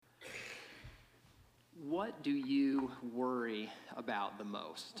What do you worry about the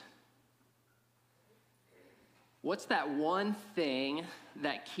most? What's that one thing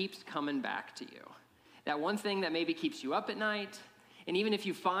that keeps coming back to you? That one thing that maybe keeps you up at night? And even if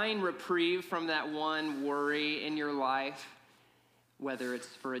you find reprieve from that one worry in your life, whether it's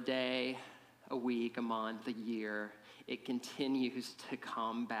for a day, a week, a month, a year, it continues to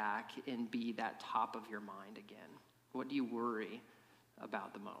come back and be that top of your mind again. What do you worry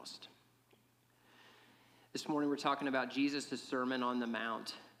about the most? This morning we're talking about Jesus' Sermon on the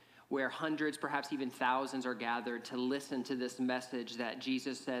Mount, where hundreds, perhaps even thousands are gathered to listen to this message that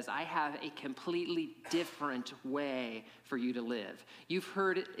Jesus says, I have a completely different way for you to live. You've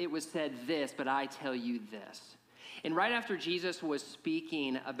heard it was said this, but I tell you this. And right after Jesus was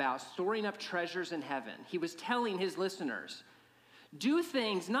speaking about storing up treasures in heaven, he was telling his listeners, do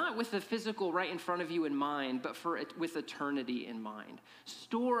things not with the physical right in front of you in mind, but with eternity in mind.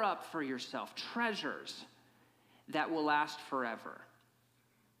 Store up for yourself treasures that will last forever.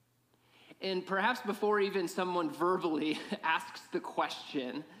 And perhaps before even someone verbally asks the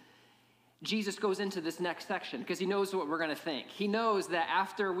question, Jesus goes into this next section because he knows what we're going to think. He knows that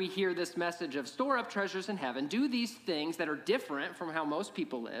after we hear this message of store up treasures in heaven, do these things that are different from how most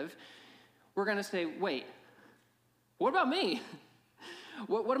people live, we're going to say, wait, what about me?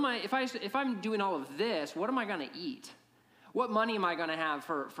 What am I, if I'm doing all of this, what am I going to eat? What money am I going to have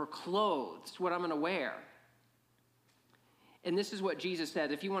for clothes, what I'm going to wear? And this is what Jesus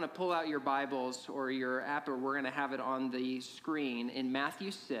said. If you want to pull out your Bibles or your app, or we're going to have it on the screen in Matthew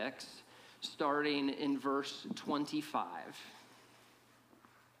 6, starting in verse 25.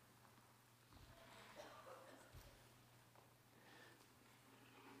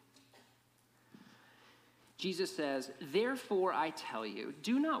 Jesus says, therefore I tell you,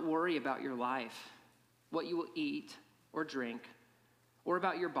 do not worry about your life, what you will eat or drink, or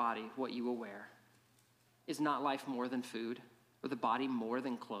about your body, what you will wear. Is not life more than food, or the body more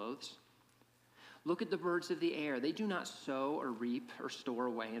than clothes? Look at the birds of the air. They do not sow or reap or store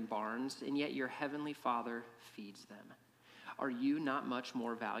away in barns, and yet your heavenly Father feeds them. Are you not much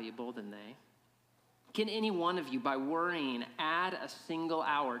more valuable than they? Can any one of you, by worrying, add a single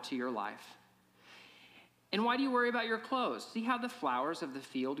hour to your life? And why do you worry about your clothes? See how the flowers of the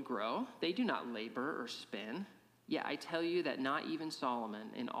field grow? They do not labor or spin. Yet I tell you that not even Solomon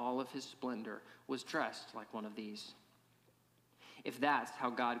in all of his splendor was dressed like one of these. If that's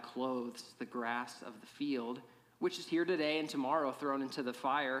how God clothes the grass of the field, which is here today and tomorrow thrown into the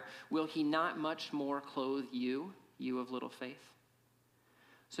fire, will he not much more clothe you, you of little faith?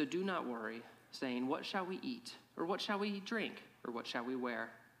 So do not worry, saying, what shall we eat? Or what shall we drink? Or what shall we wear?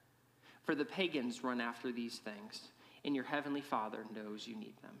 For the pagans run after these things, and your heavenly Father knows you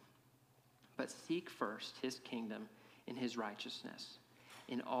need them. But seek first his kingdom and his righteousness,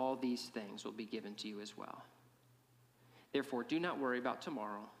 and all these things will be given to you as well. Therefore, do not worry about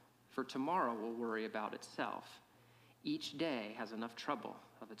tomorrow, for tomorrow will worry about itself. Each day has enough trouble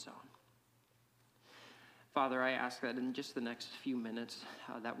of its own. Father, I ask that in just the next few minutes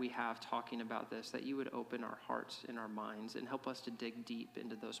that we have talking about this, that you would open our hearts and our minds and help us to dig deep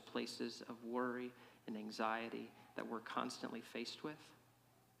into those places of worry and anxiety that we're constantly faced with.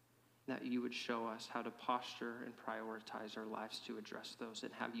 That you would show us how to posture and prioritize our lives to address those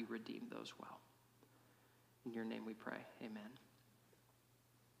and have you redeem those well. In your name we pray, amen.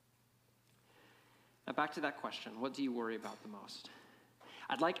 Now back to that question, what do you worry about the most?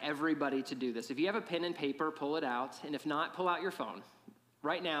 I'd like everybody to do this. If you have a pen and paper, pull it out, and if not, pull out your phone.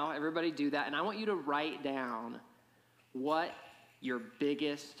 Right now, everybody do that, and I want you to write down what your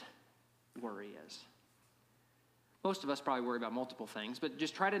biggest worry is. Most of us probably worry about multiple things, but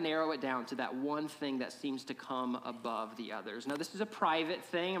just try to narrow it down to that one thing that seems to come above the others. Now, this is a private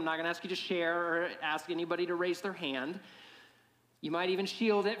thing. I'm not going to ask you to share or ask anybody to raise their hand. You might even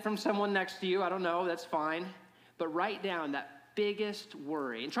shield it from someone next to you. I don't know. That's fine. But write down that biggest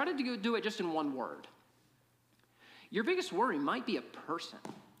worry and try to do it just in one word. Your biggest worry might be a person.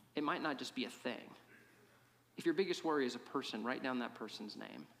 It might not just be a thing. If your biggest worry is a person, write down that person's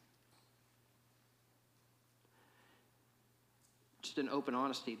name. Just in open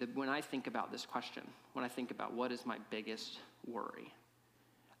honesty, that when I think about this question, when I think about what is my biggest worry,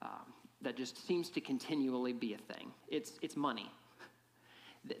 that just seems to continually be a thing. It's money.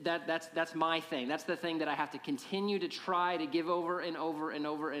 That's my thing. That's the thing that I have to continue to try to give over and over and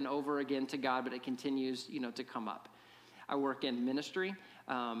over and over again to God, but it continues, to come up. I work in ministry.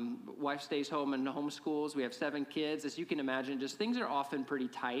 Wife stays home and homeschools. We have 7 kids. As you can imagine, just things are often pretty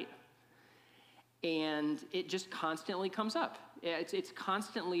tight. And it just constantly comes up. It's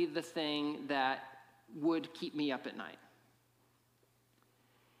constantly the thing that would keep me up at night.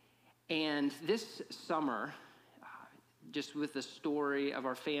 And this summer, just with the story of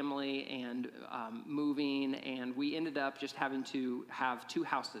our family and moving, and we ended up just having to have 2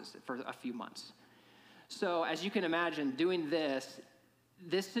 houses for a few months. So as you can imagine, doing this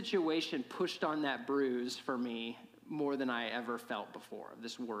situation pushed on that bruise for me more than I ever felt before,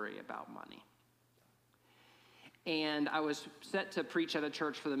 this worry about money. And I was set to preach at a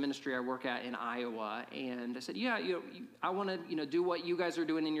church for the ministry I work at in Iowa. And I said, I want to, do what you guys are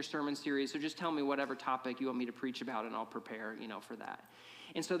doing in your sermon series. So just tell me whatever topic you want me to preach about, and I'll prepare, for that.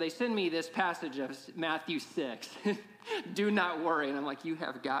 And so they send me this passage of Matthew 6. Do not worry. And I'm like, you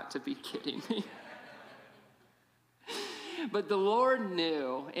have got to be kidding me. But the Lord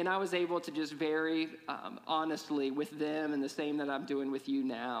knew, and I was able to just very honestly with them, and the same that I'm doing with you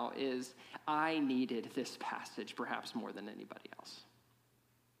now, is I needed this passage perhaps more than anybody else.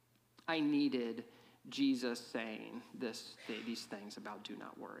 I needed Jesus saying these things about do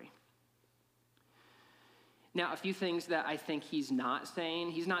not worry. Now, a few things that I think he's not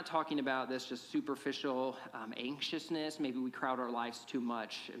saying. He's not talking about this just superficial anxiousness. Maybe we crowd our lives too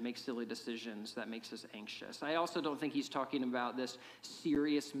much and make silly decisions that makes us anxious. I also don't think he's talking about this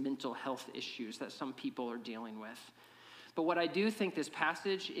serious mental health issues that some people are dealing with. But what I do think this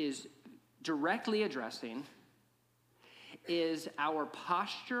passage is directly addressing is our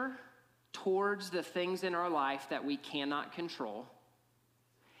posture towards the things in our life that we cannot control,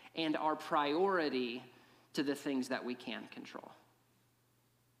 and our priority to the things that we can control.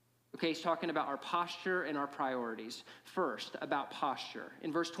 Okay, he's talking about our posture and our priorities. First, about posture.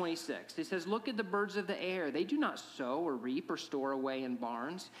 In verse 26, he says, look at the birds of the air. They do not sow or reap or store away in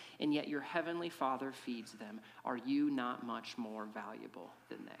barns, and yet your heavenly Father feeds them. Are you not much more valuable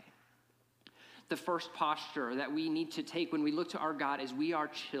than they? The first posture that we need to take when we look to our God is we are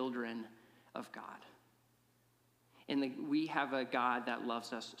children of God. And we have a God that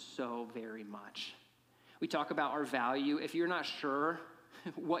loves us so very much. We talk about our value. If you're not sure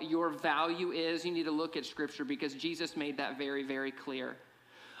what your value is, you need to look at Scripture, because Jesus made that very, very clear.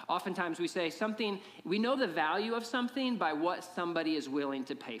 Oftentimes we say we know the value of something by what somebody is willing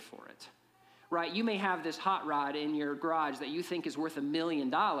to pay for it, right? You may have this hot rod in your garage that you think is worth $1 million,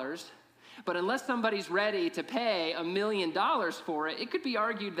 but unless somebody's ready to pay $1 million for it, it could be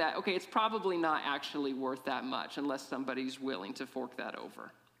argued that, okay, it's probably not actually worth that much unless somebody's willing to fork that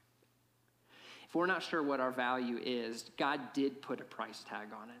over. If we're not sure what our value is, God did put a price tag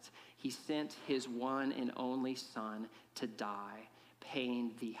on it. He sent his one and only Son to die,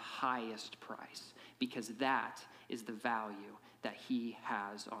 paying the highest price, because that is the value that he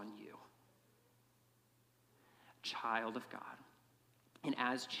has on you. Child of God. And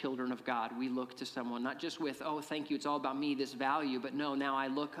as children of God, we look to someone, not just with, oh, thank you, it's all about me, this value, but no, now I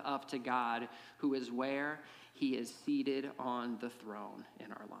look up to God, who is where? He is seated on the throne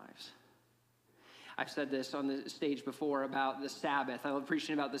in our lives. I've said this on the stage before about the Sabbath. I love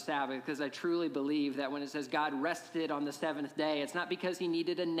preaching about the Sabbath because I truly believe that when it says God rested on the 7th day, it's not because he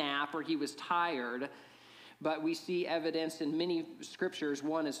needed a nap or he was tired, but we see evidence in many scriptures.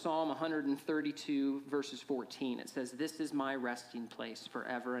 One is Psalm 132, verses 14. It says, this is my resting place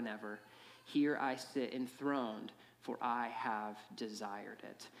forever and ever. Here I sit enthroned, for I have desired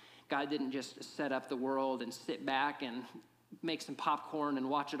it. God didn't just set up the world and sit back and make some popcorn and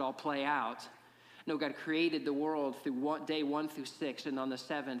watch it all play out. No, God created the world through day 1 through 6, and on the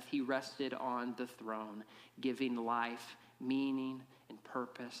 7th, he rested on the throne, giving life, meaning, and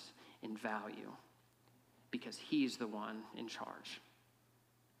purpose, and value, because he's the one in charge.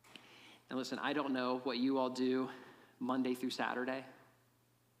 And listen, I don't know what you all do Monday through Saturday,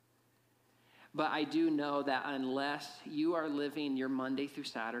 but I do know that unless you are living your Monday through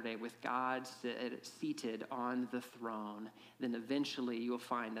Saturday with God seated on the throne, then eventually you'll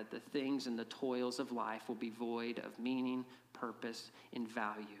find that the things and the toils of life will be void of meaning, purpose, and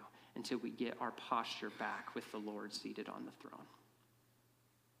value until we get our posture back with the Lord seated on the throne.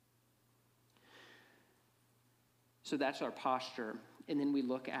 So that's our posture. And then we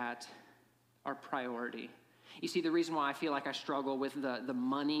look at our priority. You see, the reason why I feel like I struggle with the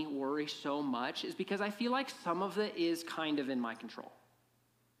money worry so much is because I feel like some of it is kind of in my control.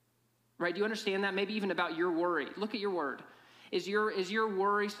 Right? Do you understand that? Maybe even about your worry. Look at your word. Is your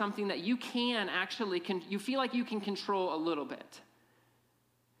worry something that you can actually, you feel like you can control a little bit?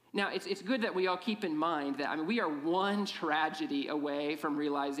 Now, it's good that we all keep in mind that, we are one tragedy away from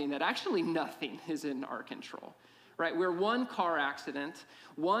realizing that actually nothing is in our control. Right? We're one car accident,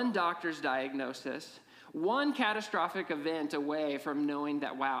 one doctor's diagnosis, one catastrophic event away from knowing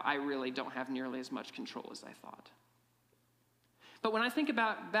that, wow, I really don't have nearly as much control as I thought. But when I think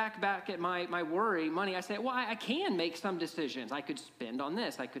about back at my worry, money, I say, well, I can make some decisions. I could spend on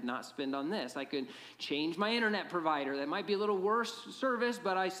this. I could not spend on this. I could change my internet provider. That might be a little worse service,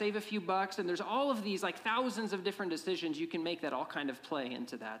 but I save a few bucks. And there's all of these, like thousands of different decisions you can make that all kind of play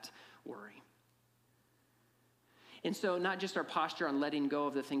into that worry. And so not just our posture on letting go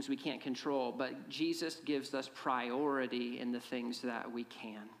of the things we can't control, but Jesus gives us priority in the things that we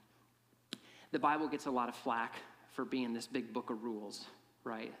can. The Bible gets a lot of flack for being this big book of rules,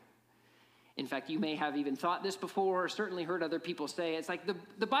 right? In fact, you may have even thought this before, or certainly heard other people say, it's like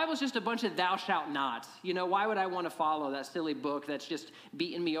the Bible's just a bunch of thou shalt nots. You know, why would I want to follow that silly book that's just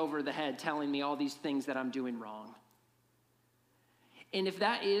beating me over the head, telling me all these things that I'm doing wrong? And if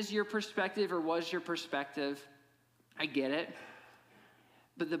that is your perspective or was your perspective, I get it.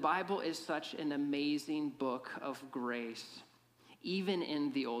 But the Bible is such an amazing book of grace. Even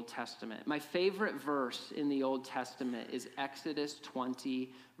in the Old Testament. My favorite verse in the Old Testament is Exodus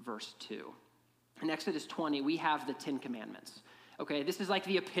 20, verse 2. In Exodus 20, we have the 10 Commandments. Okay, this is like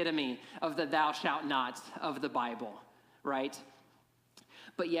the epitome of the thou shalt nots of the Bible, right?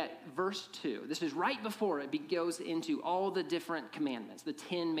 But yet, verse 2, this is right before it goes into all the different commandments, the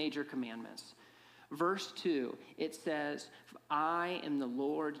 10 major commandments. Verse 2, it says, I am the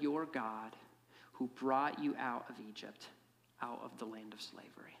Lord your God who brought you out of Egypt, out of the land of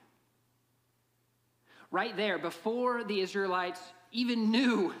slavery. Right there, before the Israelites even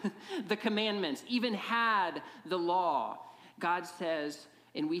knew the commandments, even had the law, God says,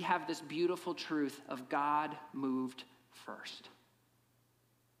 and we have this beautiful truth of God moved first.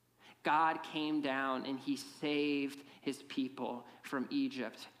 God came down and he saved his people from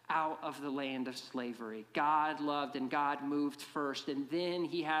Egypt, out of the land of slavery. God loved and God moved first. And then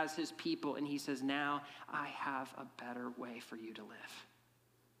he has his people and he says, now I have a better way for you to live.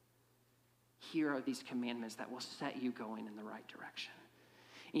 Here are these commandments that will set you going in the right direction.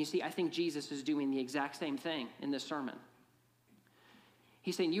 And you see, I think Jesus is doing the exact same thing in this sermon.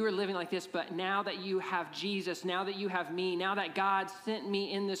 He's saying, you are living like this, but now that you have Jesus, now that you have me, now that God sent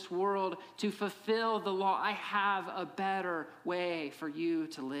me in this world to fulfill the law, I have a better way for you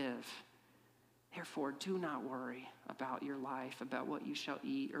to live. Therefore, do not worry about your life, about what you shall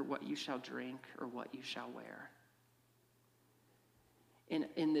eat or what you shall drink or what you shall wear.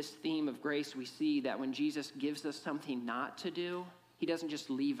 In this theme of grace, we see that when Jesus gives us something not to do, he doesn't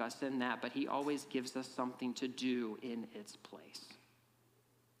just leave us in that, but he always gives us something to do in its place.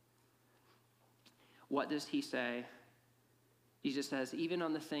 What does he say? Jesus says, even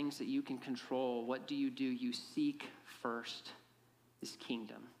on the things that you can control, what do? You seek first his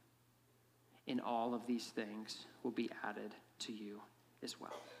kingdom. And all of these things will be added to you as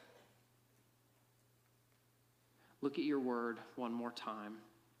well. Look at your word one more time.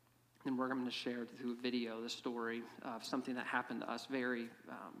 And we're going to share through a video the story of something that happened to us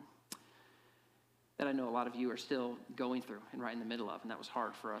that I know a lot of you are still going through and right in the middle of. And that was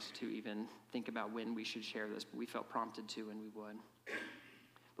hard for us to even think about when we should share this, but we felt prompted to and we would.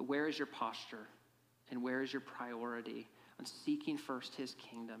 But where is your posture and where is your priority on seeking first his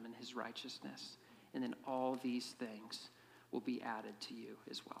kingdom and his righteousness? And then all these things will be added to you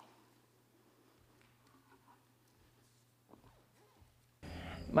as well.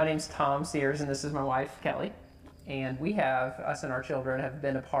 My name's Tom Sears, and this is my wife, Kelly. And us and our children have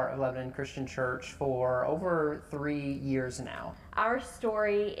been a part of Lebanon Christian Church for over 3 years now. Our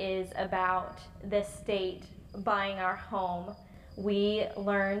story is about the state buying our home. We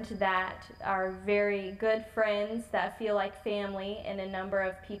learned that our very good friends that feel like family and a number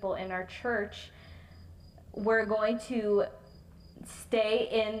of people in our church were going to stay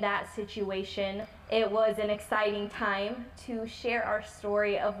in that situation. It was an exciting time to share our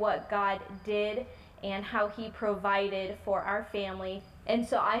story of what God did and how he provided for our family. And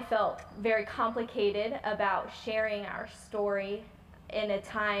so I felt very complicated about sharing our story in a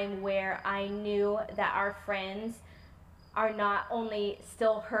time where I knew that our friends are not only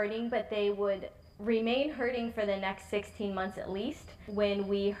still hurting, but they would remain hurting for the next 16 months at least. When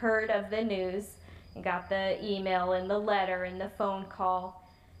we heard of the news and got the email and the letter and the phone call,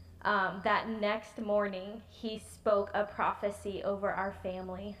 that next morning, he spoke a prophecy over our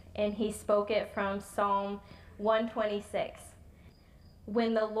family, and he spoke it from Psalm 126.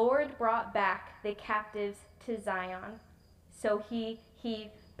 When the Lord brought back the captives to Zion, so he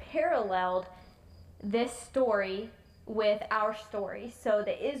paralleled this story with our story. So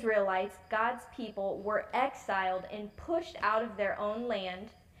the Israelites, God's people, were exiled and pushed out of their own land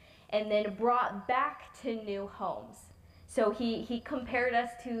and then brought back to new homes. So he compared us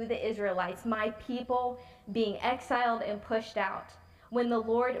to the Israelites, my people being exiled and pushed out. When the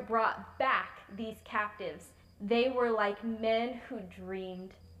Lord brought back these captives, They were like men who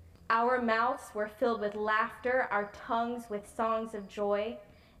dreamed. Our mouths were filled with laughter, our tongues with songs of joy.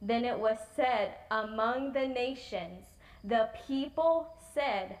 Then it was said among the nations, the people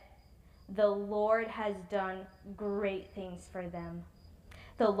said, the Lord has done great things for them.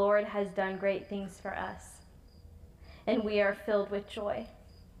 The Lord has done great things for us. And we are filled with joy.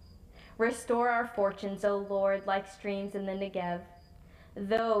 Restore our fortunes, O Lord, like streams in the Negev.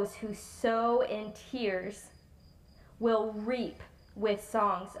 Those who sow in tears will reap with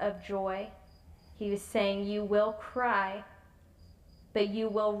songs of joy. He was saying, you will cry, but you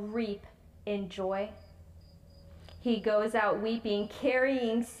will reap in joy. He goes out weeping,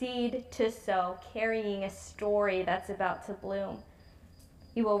 carrying seed to sow, carrying a story that's about to bloom.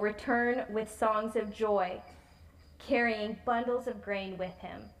 He will return with songs of joy, carrying bundles of grain with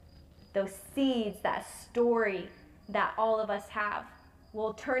him. Those seeds, that story that all of us have,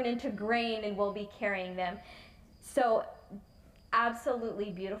 will turn into grain and we'll be carrying them. So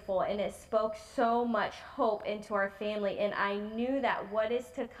absolutely beautiful, and it spoke so much hope into our family, and I knew that what is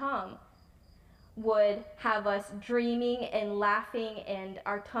to come would have us dreaming and laughing, and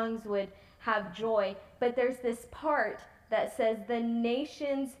our tongues would have joy. But there's this part that says the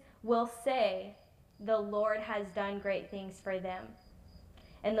nations will say the Lord has done great things for them.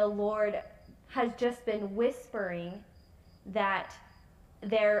 And the Lord has just been whispering that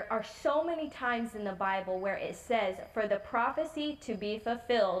there are so many times in the Bible where it says, for the prophecy to be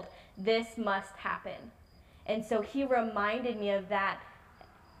fulfilled, this must happen. And so he reminded me of that.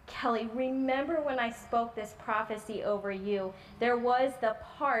 Kelly, remember when I spoke this prophecy over you, there was the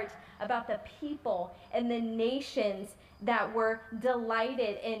part about the people and the nations that were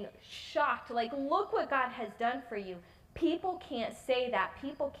delighted and shocked. Like, look what God has done for you. People can't say that.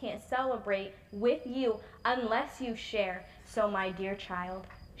 People can't celebrate with you unless you share. So my dear child,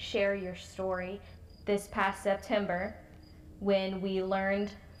 share your story. This past September, when we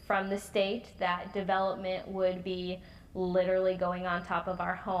learned from the state that development would be literally going on top of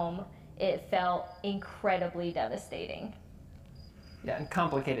our home, it felt incredibly devastating. Yeah, and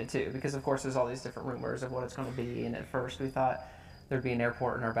complicated too, because of course there's all these different rumors of what it's going to be, and at first we thought there'd be an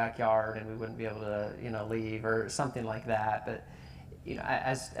airport in our backyard and we wouldn't be able to, leave or something like that. But,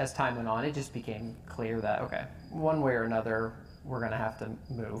 as time went on, it just became clear that, okay, one way or another, we're going to have to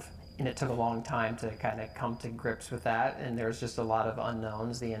move. And it took a long time to kind of come to grips with that, and there was just a lot of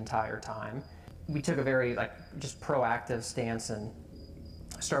unknowns the entire time. We took a very, just proactive stance and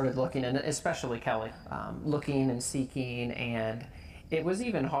started looking, and especially Kelly, looking and seeking, and it was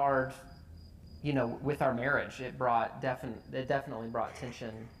even hard, with our marriage. It definitely brought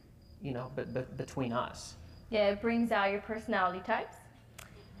tension, between us. Yeah, it brings out your personality types.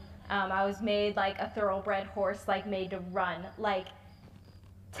 I was made like a thoroughbred horse, made to run.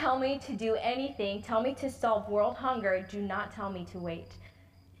 Tell me to do anything, tell me to solve world hunger, do not tell me to wait.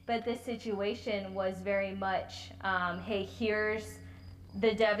 But this situation was very much, hey, here's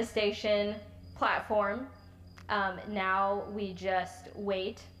the devastation platform. Now we just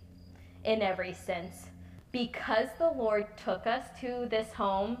wait in every sense. Because the Lord took us to this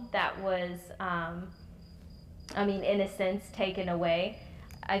home that was, in a sense, taken away,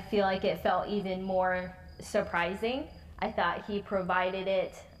 I feel like it felt even more surprising. I thought he provided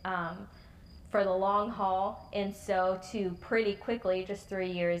it for the long haul, and so to pretty quickly, just 3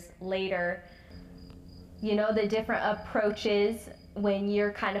 years later, the different approaches when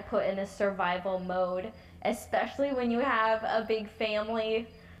you're kind of put in a survival mode, especially when you have a big family.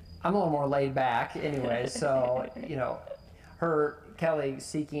 I'm a little more laid back anyway, so, Kelly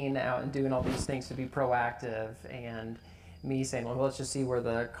seeking out and doing all these things to be proactive, and me saying, well, let's just see where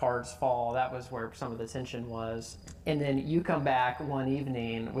the cards fall. That was where some of the tension was. And then you come back one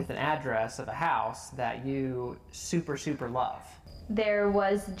evening with an address of a house that you super, super love. There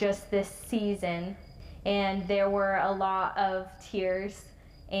was just this season, and there were a lot of tears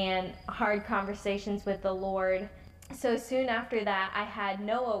and hard conversations with the Lord. So soon after that, I had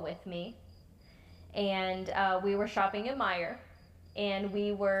Noah with me, and we were shopping at Meijer, and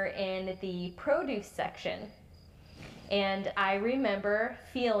we were in the produce section. And I remember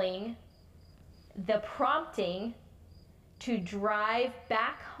feeling the prompting to drive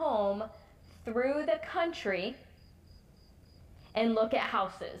back home through the country and look at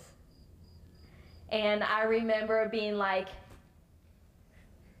houses. And I remember being like,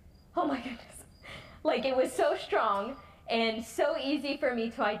 oh my goodness. It was so strong and so easy for me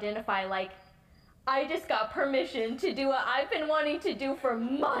to identify, I just got permission to do what I've been wanting to do for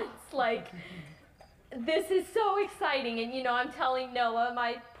months. This is so exciting. And, I'm telling Noah,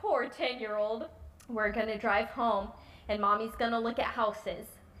 my poor 10-year-old, we're going to drive home and mommy's going to look at houses.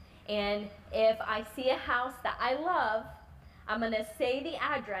 And if I see a house that I love, I'm going to say the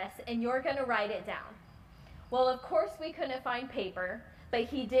address and you're going to write it down. Well, of course we couldn't find paper, but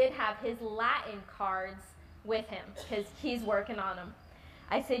he did have his Latin cards with him because he's working on them.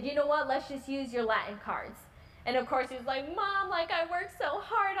 I said, you know what, let's just use your Latin cards. And of course he was like, Mom, like I worked so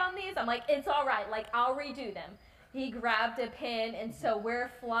hard on these. I'm like, it's all right, like I'll redo them. He grabbed a pen, and so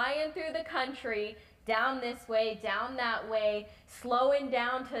we're flying through the country, down this way, down that way, slowing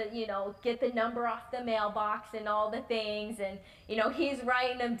down to, get the number off the mailbox and all the things. And, he's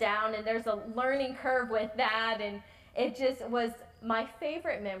writing them down, and there's a learning curve with that. And it just was my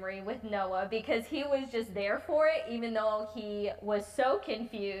favorite memory with Noah because he was just there for it, even though he was so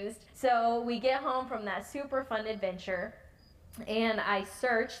confused. So we get home from that super fun adventure, and I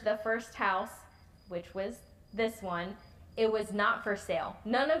searched the first house, which was this one. It was not for sale.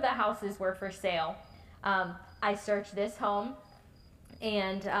 None of the houses were for sale. I searched this home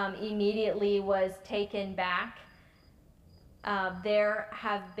and immediately was taken back. There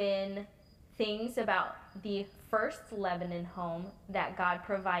have been things about the first Lebanon home that God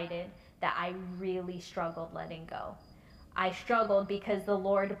provided that I really struggled letting go. I struggled because the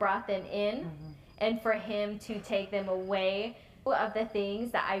Lord brought them in, and for him to take them away of the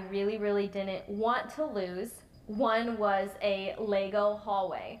things that I really, really didn't want to lose. One was a Lego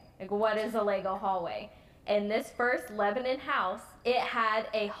hallway. Like, what is a Lego hallway? In this first Lebanon house, it had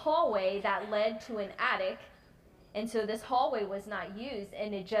a hallway that led to an attic, and so this hallway was not used,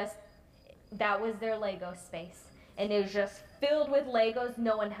 and that was their Lego space. And it was just filled with Legos.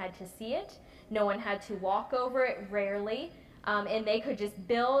 No one had to see it. No one had to walk over it, rarely. And they could just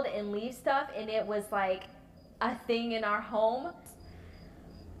build and leave stuff, and it was like a thing in our home.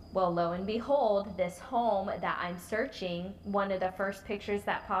 Well, lo and behold, this home that I'm searching, one of the first pictures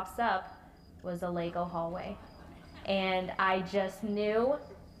that pops up was a Lego hallway. And I just knew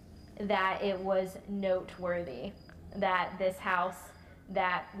that it was noteworthy that this house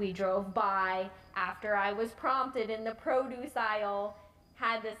that we drove by after I was prompted in the produce aisle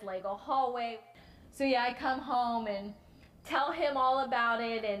had this Lego hallway. So yeah, I come home and tell him all about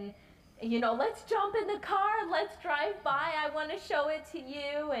it, and let's jump in the car, let's drive by, I want to show it to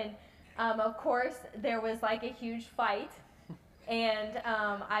you. And of course there was like a huge fight, and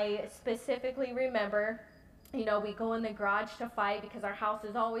I specifically remember, we go in the garage to fight because our house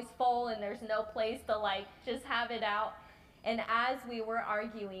is always full and there's no place to like just have it out. And as we were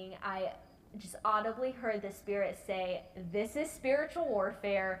arguing, I just audibly heard the Spirit say, this is spiritual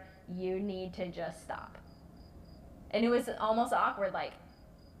warfare, you need to just stop. And it was almost awkward, like,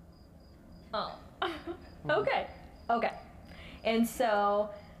 oh, okay. And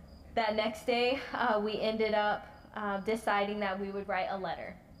so that next day, we ended up deciding that we would write a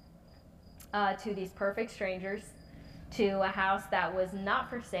letter to these perfect strangers, to a house that was not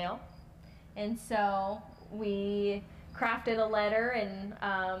for sale. And so we crafted a letter, and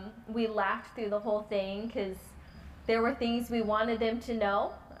we laughed through the whole thing because there were things we wanted them to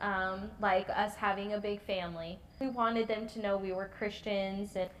know, like us having a big family. We wanted them to know we were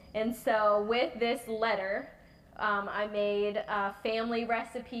Christians. And so with this letter, I made a family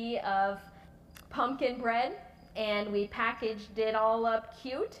recipe of pumpkin bread, and we packaged it all up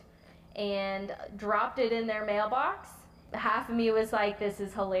cute and dropped it in their mailbox. Half of me was like, this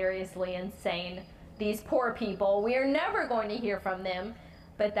is hilariously insane. These poor people, we are never going to hear from them.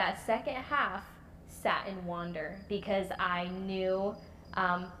 But that second half sat in wonder because I knew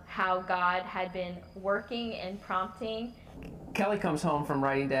how God had been working and prompting. Kelly comes home from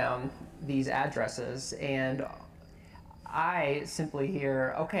writing down these addresses, and I simply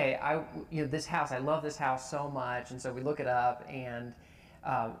hear, okay, this house, I love this house so much, and so we look it up, and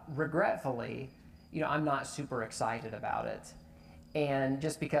regretfully, I'm not super excited about it. And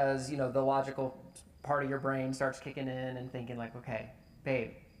just because, the logical part of your brain starts kicking in and thinking like, okay,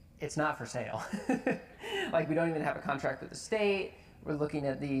 babe, it's not for sale. Like, we don't even have a contract with the state. We're looking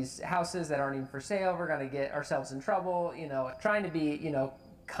at these houses that aren't even for sale. We're going to get ourselves in trouble, trying to be,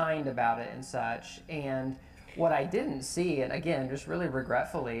 kind about it and such. And what I didn't see, and again, just really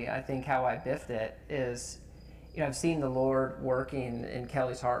regretfully, I think how I biffed it is, I've seen the Lord working in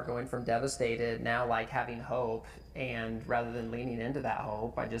Kelly's heart, going from devastated, now like having hope. And rather than leaning into that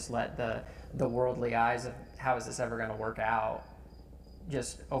hope, I just let the worldly eyes of how is this ever going to work out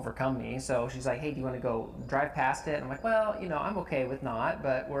just overcome me. So she's like, hey, do you want to go drive past it? And I'm like, well, I'm okay with not,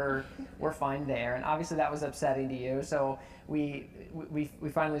 but we're fine there. And obviously that was upsetting to you. So we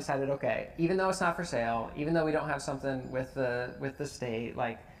finally decided, okay, even though it's not for sale, even though we don't have something with the state,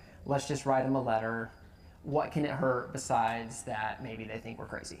 like, let's just write them a letter. What can it hurt besides that maybe they think we're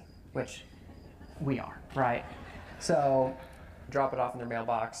crazy, which we are, right? So drop it off in their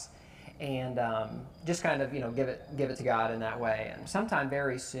mailbox, and just kind of, give it to God in that way. And sometime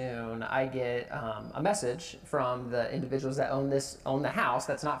very soon, I get a message from the individuals that own the house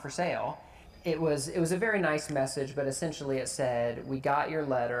that's not for sale. It was a very nice message, but essentially it said, "We got your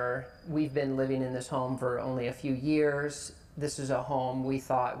letter. We've been living in this home for only a few years. This is a home we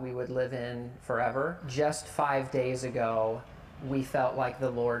thought we would live in forever. Just 5 days ago, we felt like the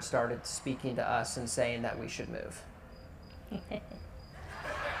Lord started speaking to us and saying that we should move."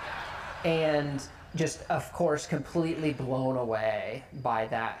 And just, of course, completely blown away by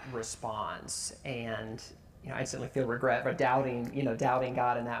that response. And, I instantly feel regret for doubting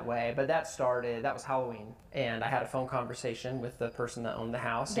God in that way. But that was Halloween. And I had a phone conversation with the person that owned the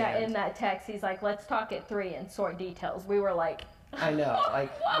house. Yeah, in that text, he's like, "Let's talk at 3 and sort details." We were like... I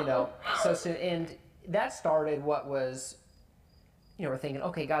know, so soon. And that started what was... we're thinking,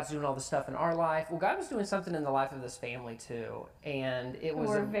 okay, God's doing all this stuff in our life. Well, God was doing something in the life of this family too. And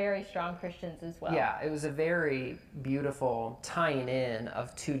we're very strong Christians as well. Yeah, it was a very beautiful tying in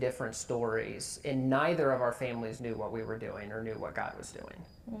of two different stories. And neither of our families knew what we were doing or knew what God was doing.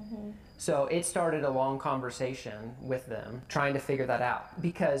 Mm-hmm. So it started a long conversation with them, trying to figure that out.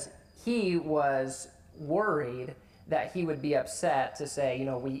 Because he was worried that he would be upset to say,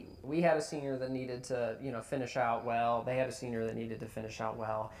 we had a senior that needed to, finish out well. They had a senior that needed to finish out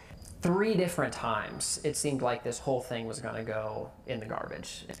well. 3 different times, it seemed like this whole thing was going to go in the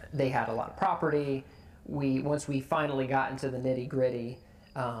garbage. They had a lot of property. Once we finally got into the nitty gritty,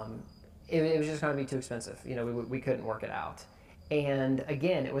 it was just going to be too expensive. We couldn't work it out. And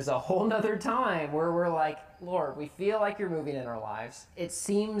again, it was a whole nother time where we're like, "Lord, we feel like you're moving in our lives. It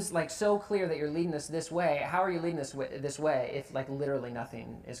seems like so clear that you're leading us this way. How are you leading us this way if literally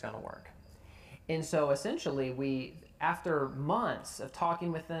nothing is going to work?" And so essentially after months of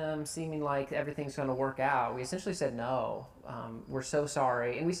talking with them, seeming like everything's going to work out, we essentially said, "No, we're so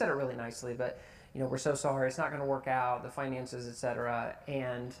sorry." And we said it really nicely, but we're so sorry. It's not going to work out, the finances, etc.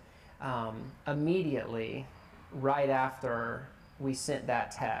 And immediately, right after we sent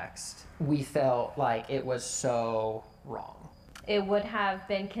that text, we felt like it was so wrong. It would have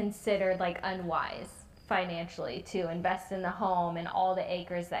been considered unwise financially to invest in the home and all the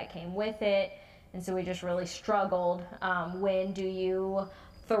acres that came with it. And so we just really struggled. When do you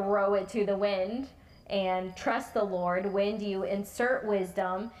throw it to the wind and trust the Lord? When do you insert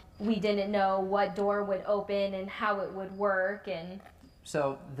wisdom? We didn't know what door would open and how it would work. And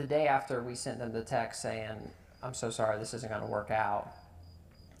so the day after we sent them the text saying, "I'm so sorry, this isn't going to work out,"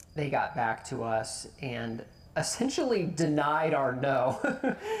 they got back to us and essentially denied our no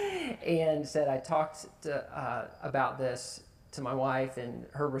and said, "I talked about this to my wife," and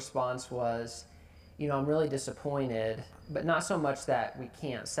her response was, "I'm really disappointed, but not so much that we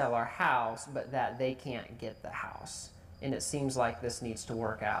can't sell our house, but that they can't get the house. And it seems like this needs to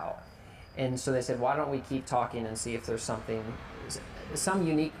work out." And so they said, "Why don't we keep talking and see if there's some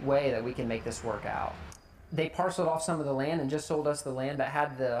unique way that we can make this work out?" They parceled off some of the land and just sold us the land that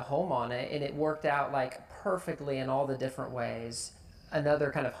had the home on it, and it worked out perfectly in all the different ways.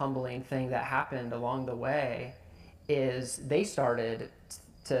 Another kind of humbling thing that happened along the way is they started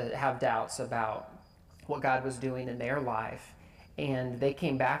to have doubts about what God was doing in their life, and they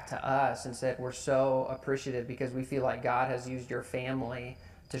came back to us and said, "We're so appreciative because we feel like God has used your family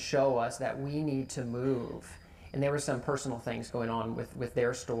to show us that we need to move." And there were some personal things going on with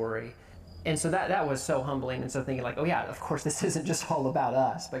their story. And so that was so humbling, and so thinking oh yeah, of course this isn't just all about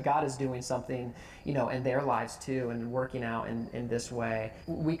us, but God is doing something, in their lives too, and working out in this way.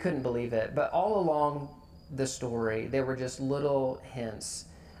 We couldn't believe it, but all along the story, there were just little hints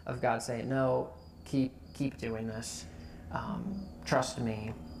of God saying, "No, keep doing this, trust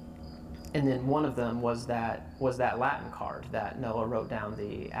me." And then one of them was that Latin card that Noah wrote down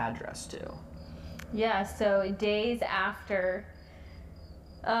the address to. Yeah, so days after,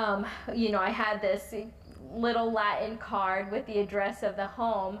 I had this little Latin card with the address of the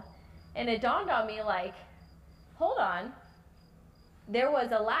home, and it dawned on me hold on, there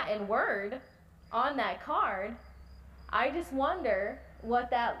was a Latin word on that card. I just wonder what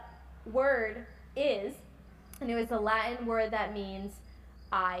that word is. And it was a Latin word that means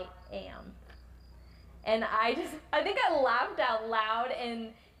 "I am." And I think I laughed out loud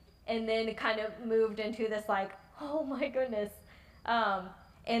and then it kind of moved into this oh my goodness.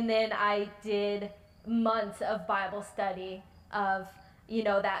 And then I did months of Bible study of,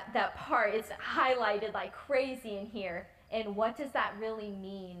 that part. It's highlighted like crazy in here. And what does that really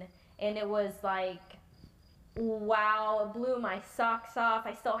mean? And it was wow, it blew my socks off.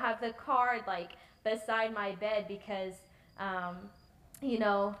 I still have the card beside my bed because,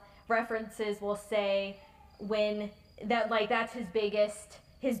 references will say when that's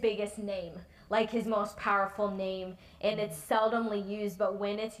his biggest name, like his most powerful name, and it's seldomly used, but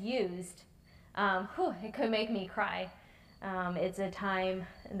when it's used, it could make me cry. It's a time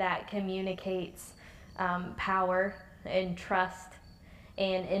that communicates power and trust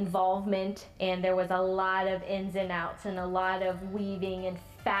and involvement, and there was a lot of ins and outs and a lot of weaving and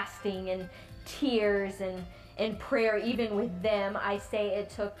fasting and tears and prayer. Even with them, I say it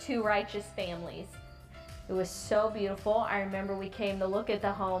took two righteous families. It was so beautiful. I remember we came to look at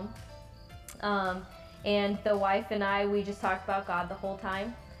the home, and the wife and I, we just talked about God the whole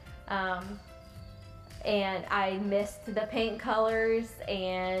time. And I missed the paint colors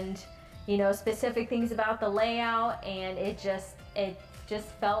and, specific things about the layout, and it just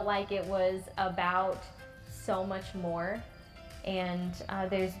felt like it was about so much more. And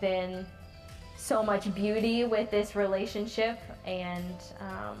there's been so much beauty with this relationship, and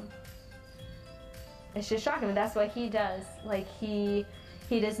it's just shocking. And that's what he does. Like he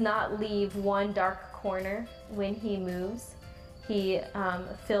does not leave one dark corner when he moves. He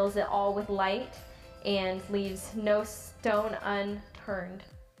fills it all with light and leaves no stone unturned.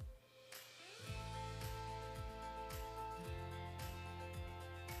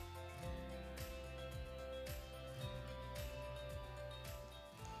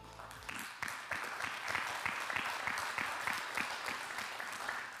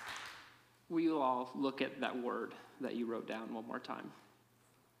 Will you all look at that word that you wrote down one more time?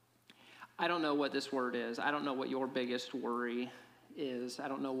 I don't know what this word is. I don't know what your biggest worry is. I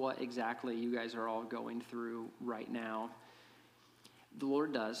don't know what exactly you guys are all going through right now. The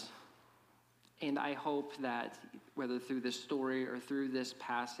Lord does. And I hope that whether through this story or through this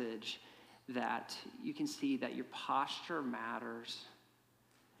passage, that you can see that your posture matters.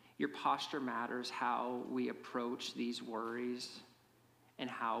 Your posture matters, how we approach these worries and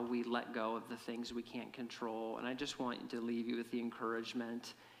how we let go of the things we can't control. And I just want to leave you with the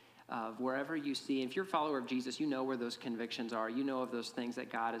encouragement of wherever you see, if you're a follower of Jesus, you know where those convictions are. You know of those things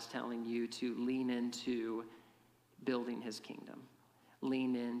that God is telling you to lean into building his kingdom.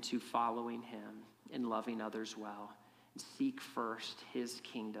 Lean into following him and loving others well. And seek first his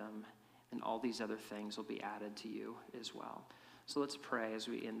kingdom, and all these other things will be added to you as well. So let's pray as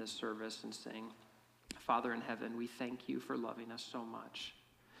we end this service and sing. Father in heaven, we thank you for loving us so much.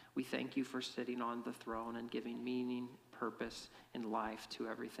 We thank you for sitting on the throne and giving meaning, purpose, and life to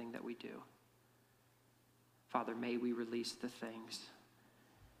everything that we do. Father, may we release the things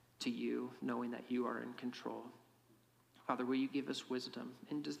to you, knowing that you are in control. Father, will you give us wisdom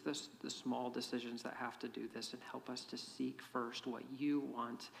in just the small decisions that have to do this, and help us to seek first what you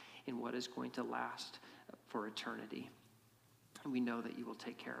want and what is going to last for eternity. And we know that you will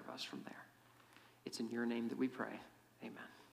take care of us from there. It's in your name that we pray. Amen.